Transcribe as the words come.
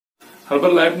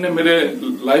Herbal life ने मेरे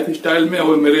life style में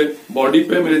और मेरे बॉडी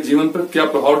पे, मेरे जीवन पर क्या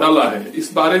प्रभाव डाला है,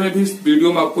 इस बारे में भी इस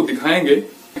वीडियो में आपको दिखाएंगे।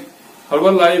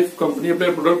 हर्बल लाइफ कंपनी अपने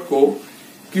प्रोडक्ट को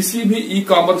किसी भी ई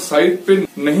कॉमर्स साइट पे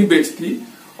नहीं बेचती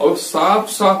और साफ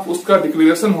साफ उसका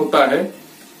डिक्लेरेशन होता है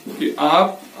कि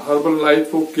आप हर्बल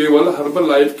लाइफ को केवल हर्बल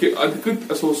लाइफ के अधिकृत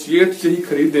एसोसिएट से ही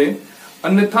खरीदें,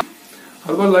 अन्यथा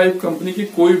हर्बल लाइफ कंपनी की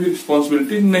कोई भी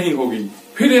रिस्पॉन्सिबिलिटी नहीं होगी।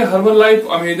 फिर ये हर्बल लाइफ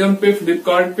अमेजन पे,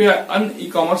 फ्लिपकार्ट पे या अन्य ई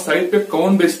कॉमर्स साइट पे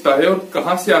कौन बेचता है और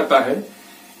कहां से आता है,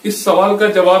 इस सवाल का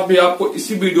जवाब भी आपको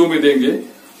इसी वीडियो में देंगे।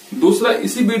 दूसरा,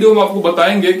 इसी वीडियो में आपको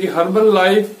बताएंगे कि हर्बल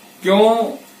लाइफ क्यों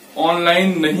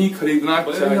ऑनलाइन नहीं खरीदना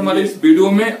चाहिए। हमारे इस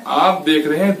वीडियो में आप देख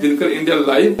रहे हैं दिनकर इंडिया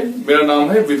लाइव। मेरा नाम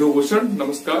है विधु भूषण,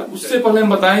 नमस्कार। उससे पहले हम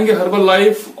बताएंगे हर्बल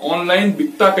लाइफ ऑनलाइन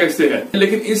बिकता कैसे है,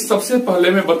 लेकिन इस सबसे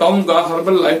पहले मैं बताऊंगा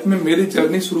हर्बल लाइफ में मेरी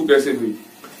जर्नी शुरू कैसे हुई।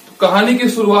 तो कहानी की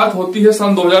शुरुआत होती है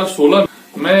सन 2016।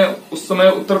 मैं उस समय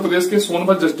उत्तर प्रदेश के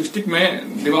सोनभद्र डिस्ट्रिक्ट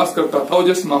में निवास करता था और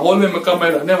जिस माहौल में मैं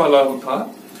रहने वाला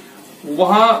था,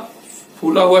 वहां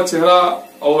फूला हुआ चेहरा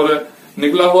और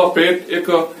निकला हुआ पेट एक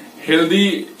हेल्दी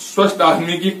स्वस्थ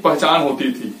आदमी की पहचान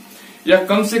होती थी, या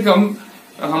कम से कम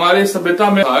हमारे सभ्यता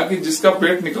में था कि जिसका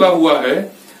पेट निकला हुआ है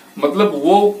मतलब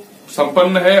वो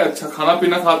संपन्न है, अच्छा खाना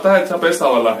पीना खाता है, अच्छा पैसा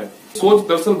वाला है। सोच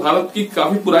दरअसल भारत की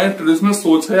काफी पुरानी ट्रेडिशनल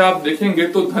सोच है। आप देखेंगे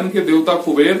तो धन के देवता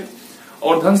कुबेर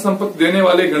और धन संपत्ति देने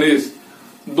वाले गणेश,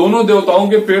 दोनों देवताओं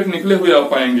के पेट निकले हुए आप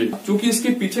पाएंगे। चूंकि इसके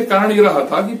पीछे कारण ये रहा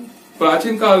था कि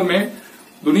प्राचीन काल में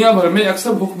दुनिया भर में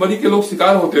अक्सर भूखमरी के लोग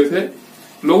शिकार होते थे,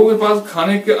 लोगों के पास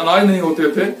खाने के अनाज नहीं होते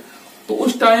थे, तो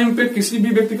उस टाइम पे किसी भी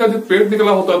व्यक्ति का जब पेट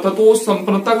निकला होता था तो वो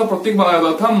संपन्नता का प्रतीक माना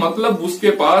जाता था, मतलब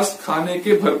उसके पास खाने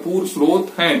के भरपूर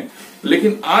स्रोत हैं।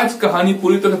 लेकिन आज कहानी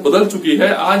पूरी तरह बदल चुकी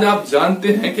है। आज आप जानते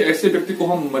हैं कि ऐसे व्यक्ति को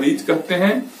हम मरीज कहते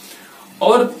हैं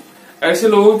और ऐसे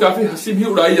लोगों की काफी हंसी भी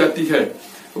उड़ाई जाती है।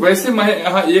 वैसे मैं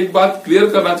यहाँ एक बात क्लियर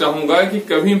करना चाहूंगा कि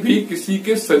कभी भी किसी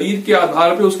के शरीर के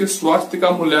आधार पर उसके स्वास्थ्य का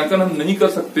मूल्यांकन हम नहीं कर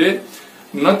सकते,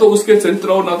 न तो उसके चरित्र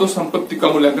और न तो संपत्ति का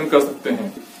मूल्यांकन कर सकते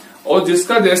हैं। और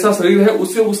जिसका जैसा शरीर है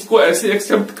उसे उसको ऐसे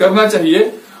एक्सेप्ट करना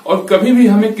चाहिए और कभी भी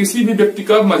हमें किसी भी व्यक्ति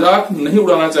का मजाक नहीं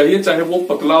उड़ाना चाहिए, चाहे वो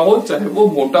पतला हो, चाहे वो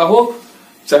मोटा हो,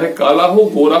 चाहे काला हो,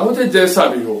 गोरा हो, चाहे जैसा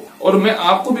भी हो। और मैं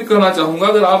आपको भी कहना चाहूंगा,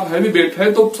 अगर आप हैवी वेट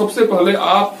है तो सबसे पहले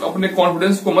आप अपने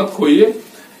कॉन्फिडेंस को मत खोइए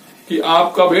कि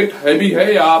आपका वेट हैवी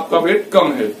है या आपका वेट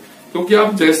कम है, क्योंकि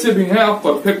आप जैसे भी हैं आप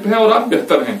परफेक्ट हैं और आप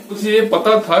बेहतर हैं। मुझे ये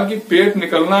पता था कि पेट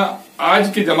निकलना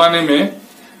आज के जमाने में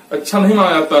अच्छा नहीं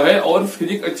माना जाता है और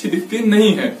फिजिक अच्छी दिखती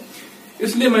नहीं है,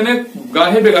 इसलिए मैंने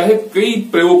गाहे बेगाहे कई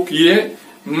प्रयोग किए।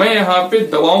 मैं यहाँ पे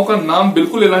दवाओं का नाम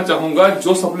बिल्कुल लेना चाहूंगा,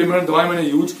 जो सप्लीमेंट दवाएं मैंने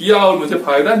यूज किया और मुझे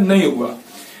फायदा नहीं हुआ।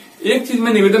 एक चीज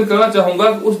मैं निवेदन करना चाहूंगा,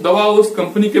 उस दवा उस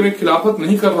कंपनी के मैं खिलाफत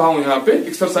नहीं कर रहा हूँ। यहाँ पे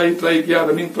एक्सरसाइज ट्राई किया,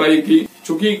 रनिंग ट्राई की,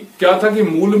 चूंकि क्या था कि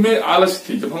मूल में आलस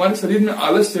थी। जब हमारे शरीर में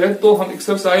आलस है तो हम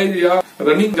एक्सरसाइज या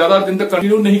रनिंग ज्यादा दिन तक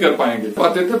कंटिन्यू नहीं कर पाएंगे,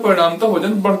 पाते थे, परिणामतः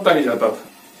वजन बढ़ता ही जाता था।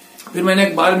 फिर मैंने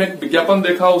एक बार में एक विज्ञापन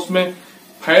देखा, उसमें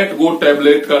फैट गो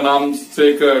टैबलेट का नाम से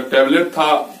एक टैबलेट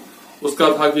था, उसका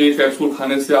था कि कैप्सूल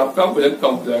खाने से आपका वजन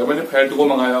कम हो जाएगा। मैंने फैट गो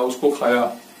मंगाया, उसको खाया,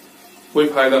 कोई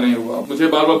फायदा नहीं हुआ। मुझे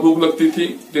बार बार भूख लगती थी,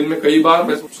 दिन में कई बार।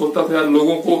 मैं सोचता था यार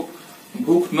लोगों को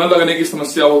भूख न लगने की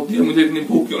समस्या होती है, मुझे इतनी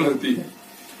भूख क्यों लगती है।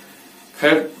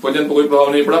 खैर वजन पर कोई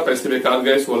प्रभाव नहीं पड़ा, पैसे बेकार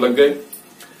गए, सो लग गए।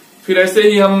 फिर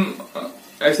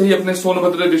ऐसे ही अपने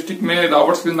सोनभद्र डिस्ट्रिक्ट में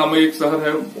रावटसगंज नामक एक शहर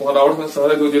है, वहाँ रावटसगंज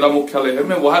शहर है जो जिला मुख्यालय है,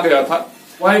 मैं वहां गया था।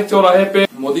 वहां एक चौराहे पे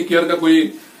मोदी केयर का कोई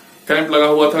कैंप लगा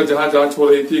हुआ था जहां जांच हो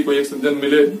रही थी। कोई एक सज्जन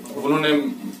मिले, उन्होंने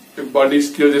एक बॉडी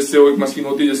स्केल जिससे वो एक मशीन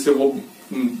होती है जिससे वो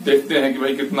देखते हैं कि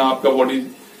भाई कितना आपका बॉडी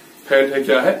फैट है,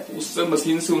 क्या है। उस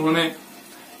मशीन से उन्होंने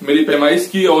मेरी पैमाइश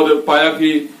की और पाया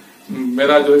कि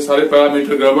मेरा जो है सारे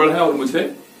पैरामीटर गड़बड़ है और मुझे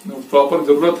प्रॉपर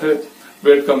जरूरत है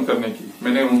वेट कम करने की।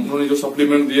 उन्होंने जो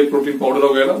सप्लीमेंट दिए, प्रोटीन पाउडर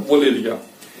वगैरह, वो ले लिया।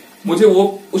 मुझे वो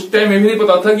उस टाइम में भी नहीं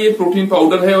पता था कि ये प्रोटीन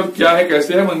पाउडर है और क्या है,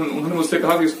 कैसे है। उन्होंने मुझसे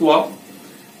कहा कि इसको आप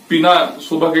पीना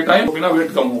सुबह के टाइम, पीना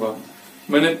वेट कम होगा।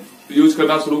 मैंने यूज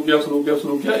करना शुरू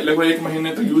किया। लगभग 1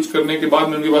 महीने तक यूज करने के बाद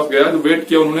मैं उनके पास गया, जो वेट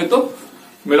किया उन्होंने तो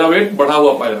मेरा वेट बढ़ा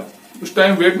हुआ पाया। उस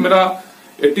टाइम वेट मेरा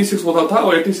 86 होता था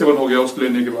और 87 हो गया उसको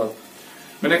लेने के बाद।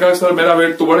 मैंने कहा सर मेरा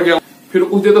वेट तो बढ़ गया। फिर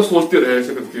कुछ देर तक सोचते रहे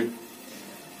ऐसे करके,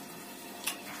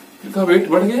 कहा वेट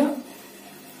बढ़ गया,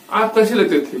 आप कैसे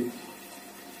लेते थे?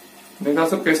 मैंने कहा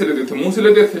सर कैसे लेते थे? मुंह से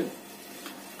लेते थे।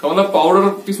 कहा मतलब पाउडर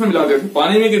किसमें मिलाते थे,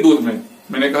 पानी में कि दूध में?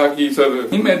 मैंने कहा कि सर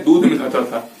नहीं, मैं दूध में मिलाता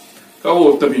था। कहा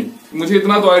वो तभी मुझे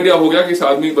इतना तो आइडिया हो गया कि इस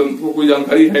आदमी को कोई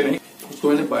जानकारी है नहीं, उसको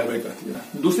मैंने बाय बाय कर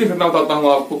दिया। दूसरी घटना बताता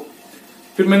हूँ आपको।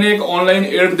 फिर मैंने एक ऑनलाइन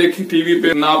एड देखी टीवी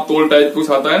पे, नाप तोल टाइप कुछ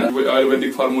आता है ना,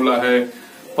 आयुर्वेदिक फार्मूला है,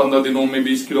 15 दिनों में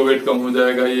 20 किलो वेट कम हो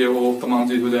जाएगा, ये वो तमाम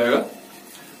चीज हो जाएगा।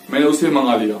 मैंने उसे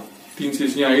मंगा लिया। 3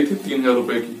 शीशियां आई थी 3000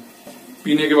 रुपए की।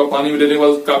 पीने के बाद, पानी में लेने के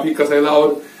बाद काफी कसैला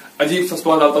और अजीब सा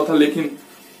स्वाद आता था, लेकिन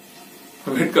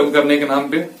वेट कम करने के नाम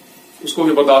पे उसको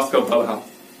भी बर्दाश्त करता रहा।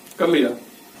 कर लिया,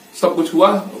 सब कुछ हुआ,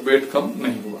 वेट कम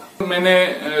नहीं हुआ। मैंने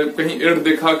कहीं एड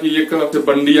देखा कि एक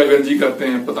बंडी या गंजी करते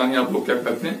हैं, पता नहीं आप लोग क्या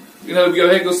कहते हैं, इनर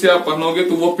वियर है कि उससे आप पहनोगे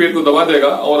तो वो पेट को दबा देगा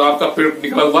और आपका पेट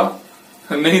निकला हुआ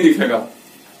नहीं दिखेगा।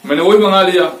 मैंने वही मंगा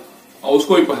लिया और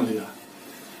उसको भी पहन लिया,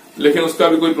 लेकिन उसका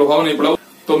भी कोई प्रभाव नहीं पड़ा।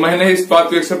 तो मैंने इस बात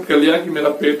को एक्सेप्ट कर लिया कि मेरा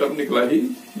पेट अब निकला ही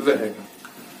रहेगा।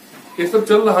 ये सब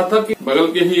चल रहा था कि बगल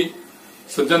के ही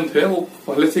सज्जन थे, वो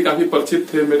पहले से काफी परिचित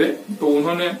थे मेरे। तो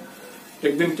उन्होंने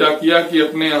एक दिन क्या किया कि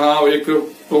अपने यहाँ एक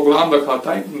प्रोग्राम रखा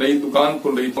था, एक नई दुकान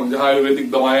खुल रही थी जहाँ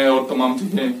आयुर्वेदिक दवाएं और तमाम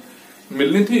चीजें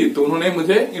मिलनी थी। तो उन्होंने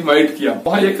मुझे इनवाइट किया।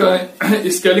 वहाँ एक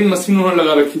स्केलिंग मशीन उन्होंने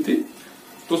लगा रखी थी,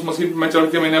 तो उस मशीन पर मैं चढ़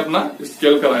के मैंने अपना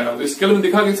स्केल कराया। स्केल में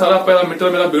दिखा कि सारा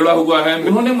पैरामीटर मेरा बिगड़ा हुआ है।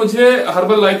 उन्होंने मुझे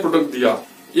हर्बल लाइफ प्रोडक्ट दिया।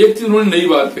 एक चीज उन्होंने नई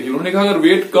बात कही, उन्होंने कहा अगर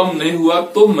वेट कम नहीं हुआ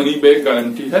तो मनी बैक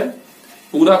गारंटी है,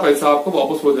 पूरा पैसा आपको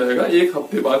वापस हो जाएगा। 1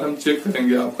 हफ्ते बाद हम चेक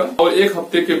करेंगे आपका, और 1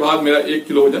 हफ्ते के बाद मेरा 1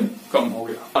 किलो वजन कम हो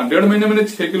गया। 1.5 महीने मैंने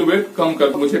 6 किलो वेट कम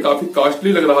कर, मुझे काफी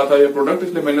कॉस्टली लग रहा था ये प्रोडक्ट,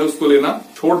 इसलिए मैंने उसको लेना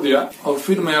छोड़ दिया और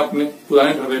फिर मैं अपने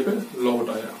पुराने ढर्रे पे लौट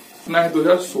आया। ना है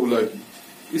 2016 की।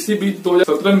 इसी बीच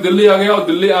 2017 में दिल्ली आ गया, और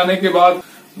दिल्ली आने के बाद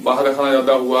बाहर का खाना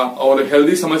ज्यादा हुआ, और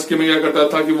हेल्दी समझ के मैं क्या करता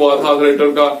था कि वो आधा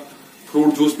लीटर का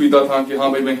फ्रूट जूस पीता था कि हाँ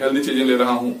भाई मैं हेल्दी चीजें ले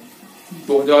रहा हूँ।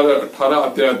 2018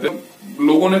 आते आते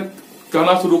लोगों ने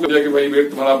कहना शुरू कर दिया कि भाई वेट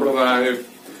तुम्हारा बढ़ रहा है,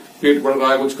 पेट बढ़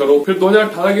रहा है, कुछ करो। फिर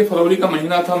 2018 के फरवरी का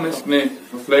महीना था, मैं अपने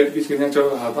फ्लाइट की सीढ़ियां चढ़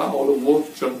रहा था और वो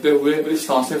चढ़ते हुए मेरी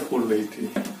सांसें फूल रही थी।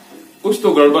 कुछ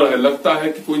तो गड़बड़ है, लगता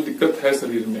है कि कोई दिक्कत है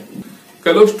शरीर में।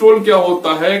 कोलेस्ट्रोल क्या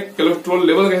होता है, कोलेस्ट्रोल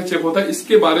लेवल कैसे चेक होता है,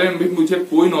 इसके बारे में भी मुझे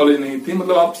कोई नॉलेज नहीं थी।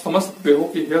 मतलब आप समझ सकते हो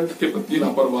कि हेल्थ के प्रति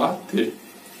लापरवाह थे।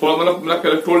 थोड़ा मतलब मेरा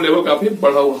कोलेस्ट्रोल लेवल काफी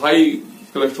बढ़ा, हाई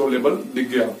कोलेस्ट्रोल लेवल दिख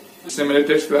गया। इससे मैंने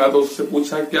टेस्ट कराया तो उससे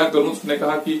पूछा क्या करूं, उसने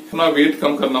कहा कि अपना वेट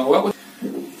कम करना होगा।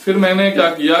 फिर मैंने क्या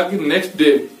किया कि नेक्स्ट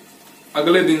डे,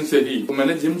 अगले दिन से ही तो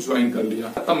मैंने जिम ज्वाइन कर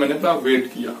लिया। तब मैंने अपना वेट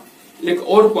किया। एक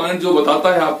और पॉइंट जो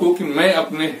बताता है आपको कि मैं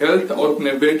अपने हेल्थ और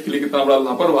अपने वेट के लिए कितना बड़ा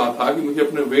लापरवाह था कि मुझे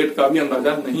अपने वेट का भी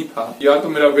अंदाजा नहीं था। या तो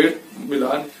मेरा वेट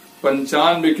मिला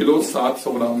 95 किलो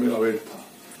 700 ग्राम मेरा वेट था।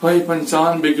 भाई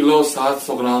 95 किलो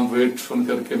 700 ग्राम वेट सुन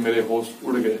करके मेरे होश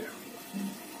उड़ गए।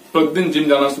 प्रतिदिन जिम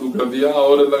जाना शुरू कर दिया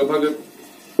और लगभग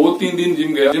 2-3 दिन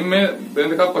जिम गया। जिम में मैंने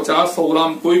देखा 50-100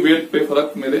 ग्राम कोई वेट पे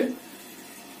फर्क मेरे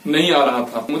नहीं आ रहा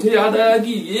था। मुझे याद आया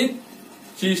कि ये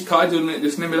चीज था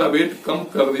जिसने मेरा वेट कम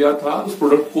कर दिया था। उस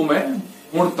प्रोडक्ट को मैं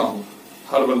ढूंढता हूँ,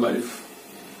 हर्बल लाइफ।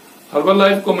 हर्बल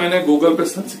लाइफ को मैंने गूगल पे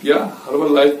सर्च किया,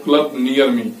 herbal life club near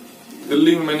me.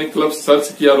 Delhi में मैंने क्लब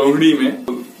सर्च किया, रोहिणी में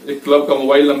एक क्लब का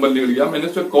मोबाइल नंबर ले लिया। मैंने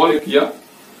उस पर कॉल किया,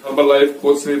 हर्बल लाइफ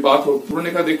कोच से बात होती।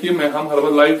 उन्होंने कहा देखिए हम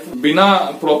हर्बल लाइफ बिना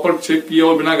प्रॉपर चेक किए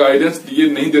और बिना गाइडेंस दिए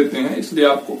नहीं देते हैं, इसलिए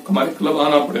आपको हमारे क्लब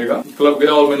आना पड़ेगा। क्लब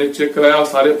गया और मैंने चेक कराया,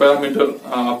 सारे पैरामीटर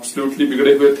एब्सोल्युटली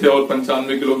बिगड़े हुए थे और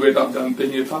 95 किलो वेट आप जानते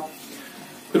ही था।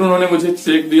 फिर उन्होंने मुझे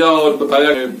चेक दिया और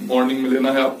बताया मॉर्निंग में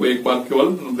लेना है आपको एक बार केवल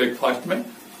ब्रेकफास्ट में,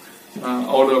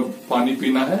 और पानी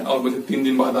पीना है, और मुझे 3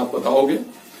 दिन बाद आप बताओगे,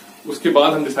 उसके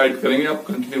बाद हम डिसाइड करेंगे आप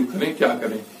कंटिन्यू करें क्या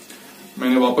करें।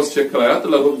 मैंने वापस चेक कराया तो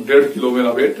लगभग 1.5 किलो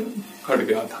मेरा वेट घट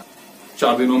गया था।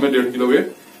 4 दिनों में 1.5 किलो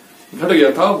वेट घट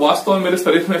गया था। वास्तव में मेरे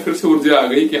शरीर में फिर से ऊर्जा आ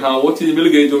गई कि हाँ वो चीज मिल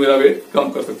गई जो मेरा वेट कम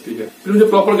कर सकती है। फिर मुझे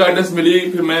प्रॉपर गाइडेंस मिली।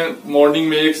 फिर मैं मॉर्निंग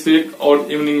में 1 शेक और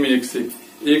इवनिंग में 1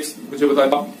 शेक, मुझे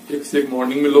बताया 1 शेक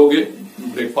मॉर्निंग में लोगे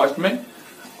ब्रेकफास्ट में,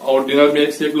 और डिनर में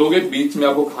 1 शेक लोगे। बीच में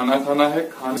आपको खाना खाना है,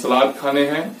 सलाद खाने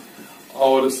हैं,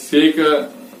 और शेक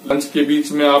लंच के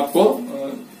बीच में आपको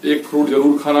 1 फ्रूट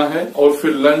जरूर खाना है, और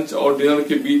फिर लंच और डिनर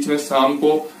के बीच में शाम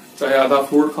को चाहे आधा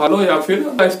फ्रूट खा लो या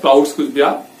फिर स्प्राउट्स कुछ भी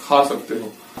आप खा सकते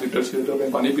हो। लीटर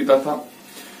में पानी पीता था।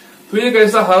 तो एक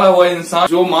ऐसा हारा हुआ इंसान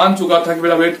जो मान चुका था कि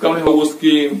मेरा वेट कम नहीं होगा,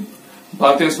 उसकी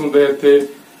बातें सुन रहे थे,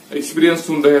 एक्सपीरियंस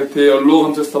सुन रहे थे, और लोग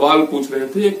हमसे सवाल पूछ रहे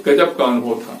थे। एक गजब का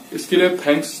अनुभव था। इसके लिए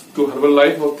थैंक्स टू हर्बल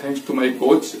लाइफ और थैंक्स टू माई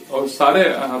कोच और सारे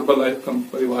हर्बल लाइफ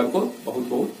परिवार को बहुत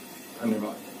बहुत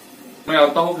धन्यवाद। मैं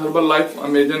आता हूँ हर्बल लाइफ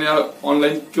अमेजन या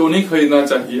ऑनलाइन क्यों नहीं खरीदना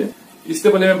चाहिए। इससे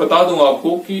पहले मैं बता दूं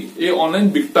आपको कि ये ऑनलाइन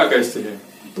बिकता कैसे है।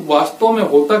 तो वास्तव में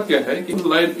होता क्या है कि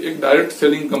लाइफ एक डायरेक्ट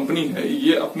सेलिंग कंपनी है।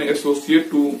 ये अपने एसोसिएट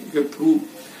के थ्रू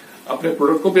अपने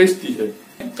प्रोडक्ट को बेचती है।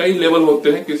 कई लेवल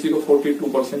होते हैं, किसी को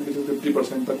 42%, किसी को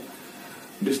 50%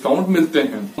 तक डिस्काउंट मिलते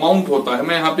हैं। अमाउंट होता है,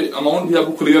 मैं यहाँ पे अमाउंट भी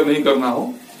आपको क्लियर नहीं करना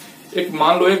हो एक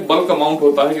मान लो एक बल्क अमाउंट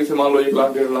होता है, जैसे मान लो 1 लाख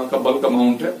 1.5 लाख का बल्क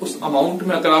अमाउंट है, उस अमाउंट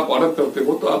में अगर आप ऑर्डर करते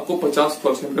हो तो आपको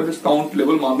 50% का डिस्काउंट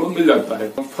लेवल मान लो मिल जाता है।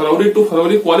 फरवरी टू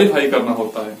फरवरी क्वालिफाई करना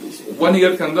होता है, 1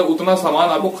 ईयर के अंदर उतना सामान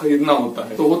आपको खरीदना होता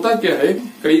है। तो होता क्या है,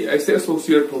 कई ऐसे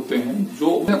एसोसिएट होते हैं जो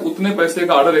उतने पैसे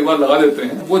का ऑर्डर एक बार लगा देते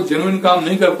हैं, वो जेन्युइन काम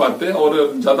नहीं कर पाते और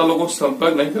ज्यादा लोगों से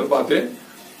संपर्क नहीं कर पाते,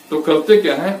 तो करते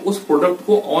क्या है, उस प्रोडक्ट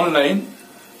को ऑनलाइन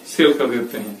सेल कर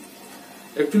देते हैं।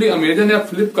 एक्चुअली अमेजन या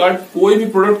फ्लिपकार्ट कोई भी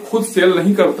प्रोडक्ट खुद सेल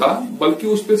नहीं करता, बल्कि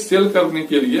उस पर सेल करने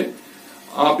के लिए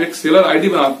आप एक सेलर आईडी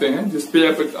बनाते हैं, जिसपे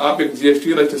आप एक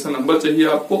जीएसटी रजिस्ट्रेशन नंबर चाहिए,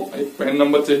 आपको एक पैन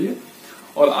नंबर चाहिए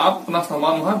और आप अपना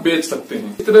सामान वहां बेच सकते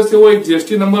हैं। इस तरह से वो एक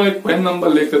जीएसटी नंबर एक पैन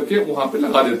नंबर लेकर के वहां पे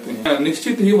लगा देते हैं।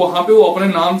 निश्चित ही वहां पे वो अपने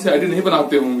नाम से आईडी नहीं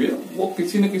बनाते होंगे, वो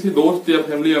किसी न किसी दोस्त या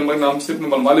फैमिली मेंबर नाम से अपने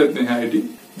बनवा लेते हैं आईडी,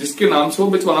 जिसके नाम से वो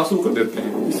बेचवाना शुरू कर देते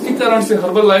हैं। इसके कारण से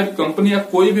हर्बल लाइफ कंपनी या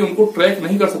कोई भी उनको ट्रैक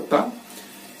नहीं कर सकता,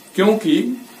 क्योंकि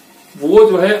वो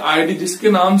जो है आईडी जिसके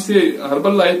नाम से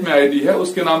हर्बल लाइफ में आईडी है,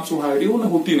 उसके नाम से वो आईडी वो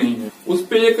होती नहीं है। उस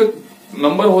पे एक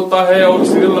नंबर होता है और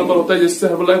सीरियल नंबर होता है, जिससे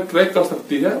हर्बल लाइफ ट्रैक कर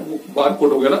सकती है, वो बार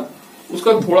कोड वगैरह,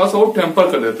 उसका थोड़ा सा वो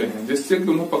टेम्पर कर देते हैं, जिससे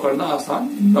कि उन्हें पकड़ना आसान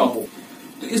न हो।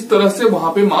 तो इस तरह से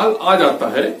वहां पे माल आ जाता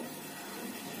है।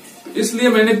 तो इसलिए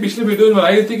मैंने पिछले वीडियो में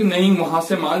बनाई थी कि नहीं, वहां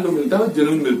से माल जो मिलता है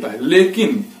जेन्युइन मिलता है।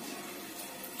 लेकिन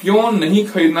क्यों नहीं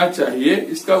खरीदना चाहिए,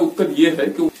 इसका उत्तर ये है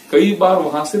कि कई बार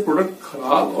वहां से प्रोडक्ट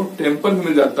खराब और टेम्पर भी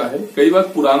मिल जाता है, कई बार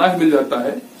पुराना भी मिल जाता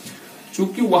है,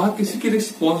 चूंकि वहां किसी की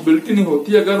रिस्पॉन्सिबिलिटी नहीं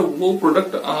होती। अगर वो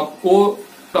प्रोडक्ट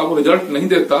आपको रिजल्ट नहीं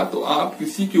देता तो आप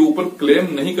किसी के ऊपर क्लेम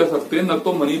नहीं कर सकते, न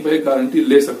तो मनी बैक गारंटी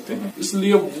ले सकते हैं।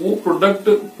 इसलिए वो प्रोडक्ट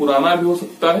पुराना भी हो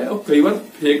सकता है और कई बार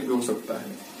फेक भी हो सकता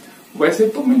है। वैसे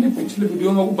तो मैंने पिछले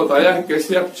वीडियो में आपको बताया है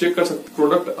कैसे आप चेक कर सकते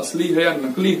प्रोडक्ट असली है या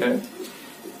नकली है,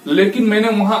 लेकिन मैंने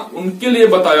वहां उनके लिए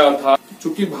बताया था,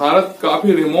 चूंकि भारत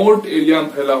काफी रिमोट एरिया में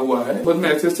फैला हुआ है, में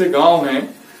ऐसे गांव हैं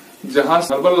जहां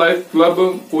हर्बल लाइफ क्लब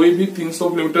कोई भी 300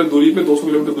 किलोमीटर दूरी पे 200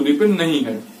 किलोमीटर दूरी पे नहीं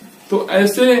है। तो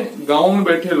ऐसे गांव में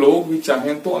बैठे लोग भी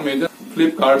चाहें तो अमेजन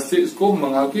फ्लिपकार्ट से इसको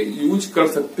मंगा के यूज कर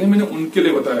सकते हैं, मैंने उनके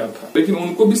लिए बताया था। लेकिन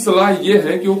उनको भी सलाह ये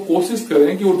है कि वो कोशिश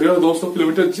करें कि वो 150-200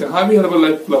 किलोमीटर जहां भी हर्बल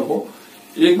लाइफ क्लब हो,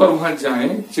 एक बार वहां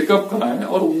जाएं, चेकअप कराएं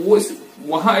और वो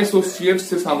वहां एसोसिएट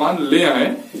से सामान ले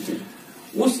आए,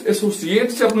 उस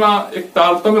एसोसिएट से अपना एक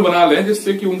तारतम्य बना लें,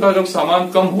 जिससे कि उनका जब सामान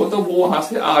कम हो तो वो वहां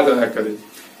से आ जाया करे,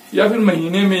 या फिर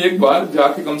महीने में एक बार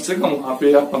जाके कम से कम वहां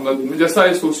पे, या 15 दिन में, जैसा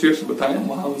एसोसिएट बताएं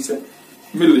वहां उनसे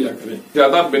मिल लिया करें,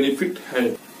 ज्यादा बेनिफिट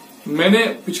है। मैंने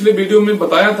पिछले वीडियो में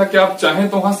बताया था कि आप चाहें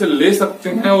तो वहां से ले सकते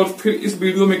हैं, और फिर इस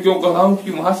वीडियो में क्यों कह रहा हूं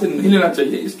कि वहां से नहीं लेना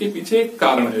चाहिए, इसके पीछे एक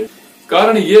कारण है।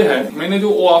 कारण ये है, मैंने जो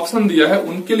ऑप्शन दिया है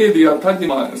उनके लिए दिया था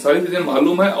जिन्हें सारी चीजें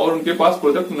मालूम है और उनके पास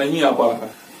प्रोडक्ट नहीं आ पा रहा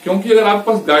है, क्योंकि अगर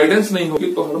आपके पास गाइडेंस नहीं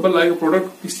होगी तो हर्बल लाइफ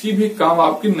प्रोडक्ट किसी भी काम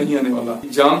आपकी नहीं आने वाला।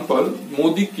 एग्जाम्पल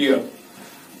मोदी केयर,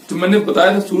 तो मैंने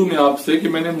बताया था शुरू में आपसे कि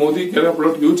मैंने मोदी केयर का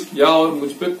प्रोडक्ट यूज किया और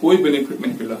मुझ पर कोई बेनिफिट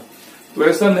नहीं मिला। तो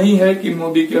ऐसा नहीं है कि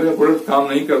मोदी केयर का प्रोडक्ट काम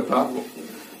नहीं करता,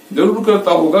 जरूर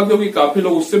करता होगा, क्योंकि काफी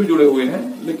लोग उससे भी जुड़े हुए हैं,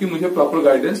 लेकिन मुझे प्रॉपर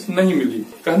गाइडेंस नहीं मिली।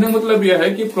 कहने का मतलब यह है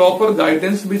कि प्रॉपर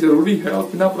गाइडेंस भी जरूरी है, और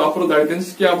बिना प्रॉपर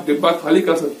गाइडेंस के आप डिब्बा खाली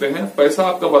कर सकते हैं, पैसा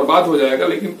आपका बर्बाद हो जाएगा,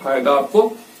 लेकिन फायदा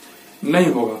आपको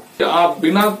नहीं होगा। कि आप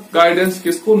बिना गाइडेंस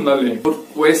किसको न लें। और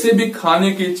वैसे भी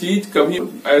खाने की चीज कभी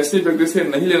ऐसे व्यक्ति से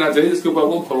नहीं लेना चाहिए जिसके ऊपर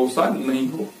आपको भरोसा नहीं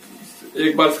हो।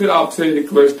 एक बार फिर आपसे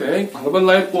रिक्वेस्ट है, हर्बल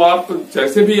लाइफ को आप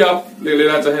जैसे भी आप ले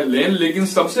लेना चाहें लें, लेकिन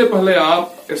सबसे पहले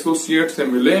आप एसोसिएट से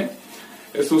मिलें,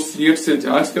 एसोसिएट से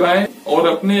जांच कराएं और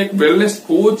अपने एक वेलनेस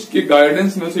कोच के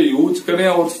गाइडेंस में से यूज करें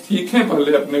और सीखें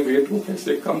पहले अपने वेट को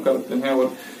कैसे कम करते हैं,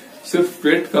 और सिर्फ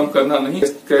वेट कम करना नहीं,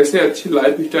 कैसे अच्छी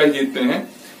लाइफ स्टाइल जीते हैं।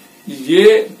 ये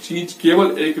चीज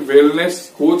केवल एक वेलनेस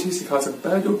कोच ही सिखा सकता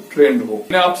है जो ट्रेंड हो।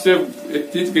 मैंने आपसे एक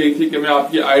चीज कही थी कि मैं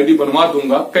आपकी आईडी बनवा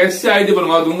दूंगा, कैसे आईडी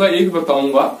बनवा दूंगा एक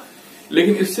बताऊंगा,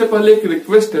 लेकिन इससे पहले एक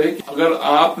रिक्वेस्ट है कि अगर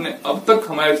आपने अब तक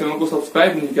हमारे चैनल को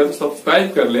सब्सक्राइब नहीं किया तो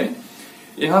सब्सक्राइब कर लें।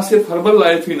 यहाँ सिर्फ हर्बल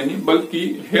लाइफ ही नहीं बल्कि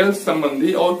हेल्थ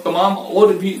संबंधी और तमाम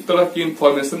और भी तरह की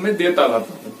इंफॉर्मेशन में देता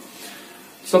रहता हूँ।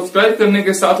 सब्सक्राइब करने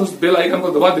के साथ उस बेल आइकन को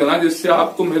दबा देना, जिससे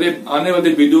आपको मेरे आने वाले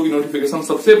वीडियो की नोटिफिकेशन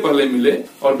सबसे पहले मिले।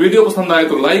 और वीडियो पसंद आए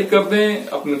तो लाइक कर दें,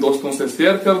 अपने दोस्तों से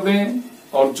शेयर कर दें,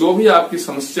 और जो भी आपकी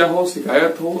समस्या हो,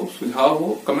 शिकायत हो, सुझाव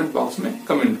हो, कमेंट बॉक्स में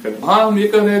कमेंट करें। हाँ, हम ये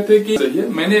कह रहे थे कि चाहिए,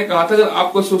 मैंने कहा था अगर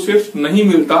आपको एसोसिएट नहीं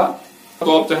मिलता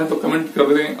तो आप चाहें तो कमेंट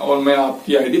कर दें और मैं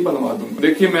आपकी आईडी बनवा दूंगा।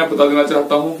 देखिए, मैं बता देना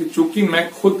चाहता हूँ कि चूंकि मैं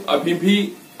खुद अभी भी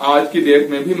आज की डेट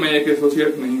में भी मैं एक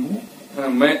एसोसिएट नहीं हूँ,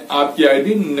 मैं आपकी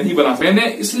आईडी नहीं बना सकता। मैंने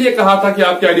इसलिए कहा था कि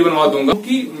आपकी आईडी बनवा दूंगा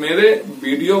क्योंकि मेरे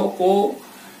वीडियो को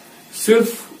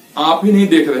सिर्फ आप ही नहीं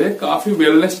देख रहे, काफी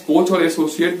वेलनेस कोच और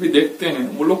एसोसिएट भी देखते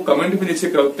हैं, वो लोग कमेंट भी नीचे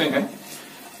करते हैं।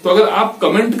 तो अगर आप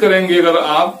कमेंट करेंगे, अगर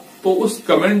आप तो उस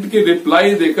कमेंट की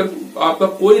रिप्लाई देकर आपका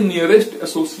कोई नियरेस्ट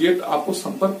एसोसिएट आपको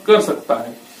संपर्क कर सकता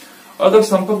है। अगर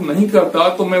संपर्क नहीं करता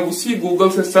तो मैं उसी गूगल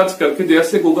से सर्च करके,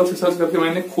 जैसे गूगल से सर्च करके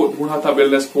मैंने ढूंढा था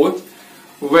वेलनेस कोच,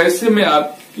 वैसे मैं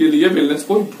आपके लिए वेलनेस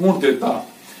कोच ढूंढ देता,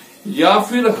 या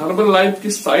फिर हर्बल लाइफ की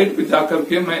साइट पे जाकर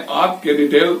के मैं आपके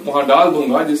डिटेल वहां डाल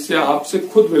दूंगा, जिससे आपसे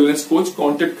खुद वेलनेस कोच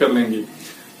कांटेक्ट कर लेंगे।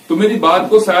 तो मेरी बात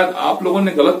को शायद आप लोगों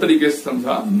ने गलत तरीके से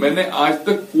समझा। मैंने आज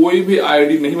तक कोई भी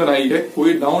आईडी नहीं बनाई है,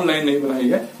 कोई डाउनलाइन नहीं बनाई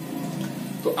है।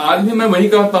 तो आज भी मैं वही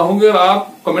कहता हूं कि अगर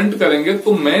आप कमेंट करेंगे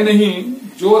तो मैं नहीं,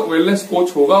 जो वेलनेस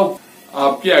कोच होगा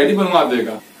आपकी आईडी बनवा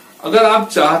देगा। अगर आप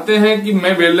चाहते हैं कि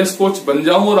मैं वेलनेस कोच बन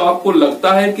जाऊं और आपको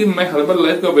लगता है कि मैं हर्बल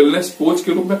लाइफ का वेलनेस कोच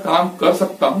के रूप में काम कर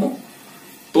सकता हूं,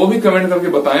 तो भी कमेंट करके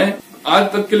बताएं।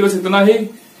 आज तक के लिए बस इतना ही,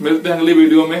 मिलते हैं अगली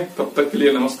वीडियो में। तब तक के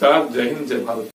लिए नमस्कार, जय हिंद, जय भारत।